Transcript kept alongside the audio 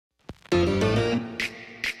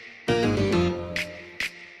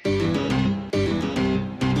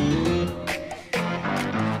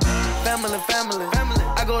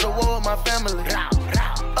family.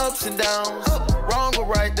 Ups and downs, wrong or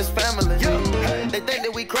right, this family. They think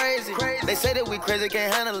that we crazy. They say that we crazy,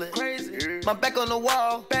 can't handle it. My back on the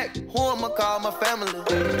wall, who I'ma call my family?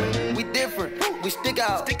 We different, we stick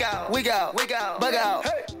out, wig out, bug out,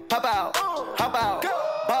 pop out, hop out,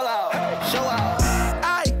 ball out, show out.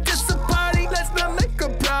 Aight, this a party, let's not make a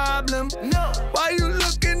problem. No, why you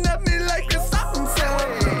looking at me like it's something?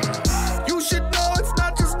 You should know it's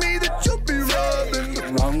not just me that you be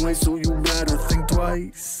rubbing. Wrong way, so you better think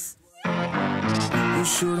twice. You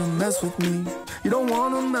shouldn't mess with me. You don't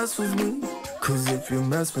wanna mess with me. Cause if you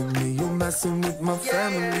mess with me, you're messing with my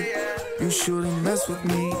family. You shouldn't mess with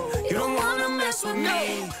me. You don't wanna mess with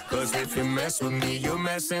me. Cause if you mess with me, you're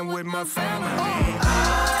messing with my family.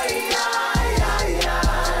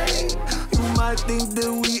 You might think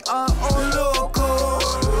that we are all loco.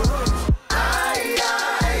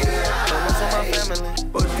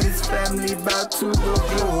 But this family back to the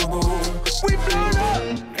global. We blown up.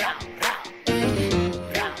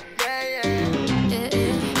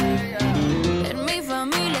 En mi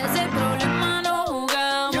familia ese problema no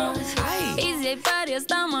jugamos. Y si hay party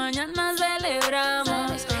esta mañana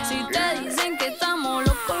celebramos. Si te dicen que estamos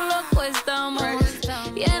locos, locos estamos.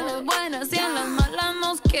 Y en las buenas y en las malas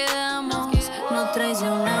nos quedamos. No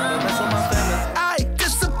traicionamos. Aight,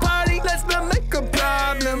 this a party, let's not make a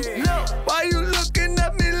problem. Why you looking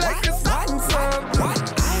at me like it's something?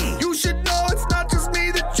 You should know it's not just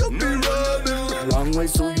me that you be rubbing. Wrong way,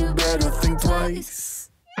 so you better think twice.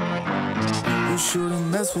 You shouldn't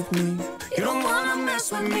mess with me. You don't wanna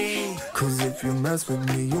mess with me. Cause if you mess with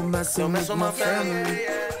me, you're messing with my family.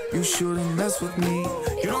 You shouldn't mess with me.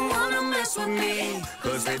 You don't wanna mess with me.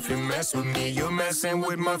 Cause if you mess with me, you're messing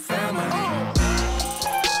with my family.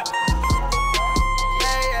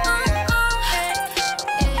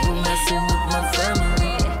 Messing with my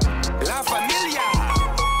family. La familia.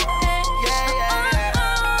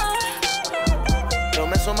 Don't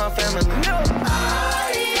mess with my family. No.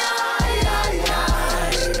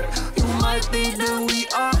 You might think that we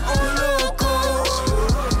are all loco.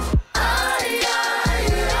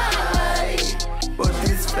 But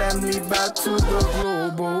this family back to the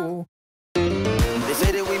global. They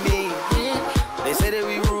say that we mean. They say that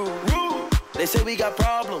we rude. They say we got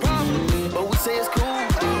problems. But we say it's cool.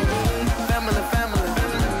 Family.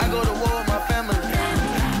 I go to war with my family.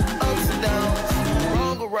 Ups and downs,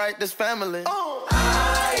 wrong or right, this family.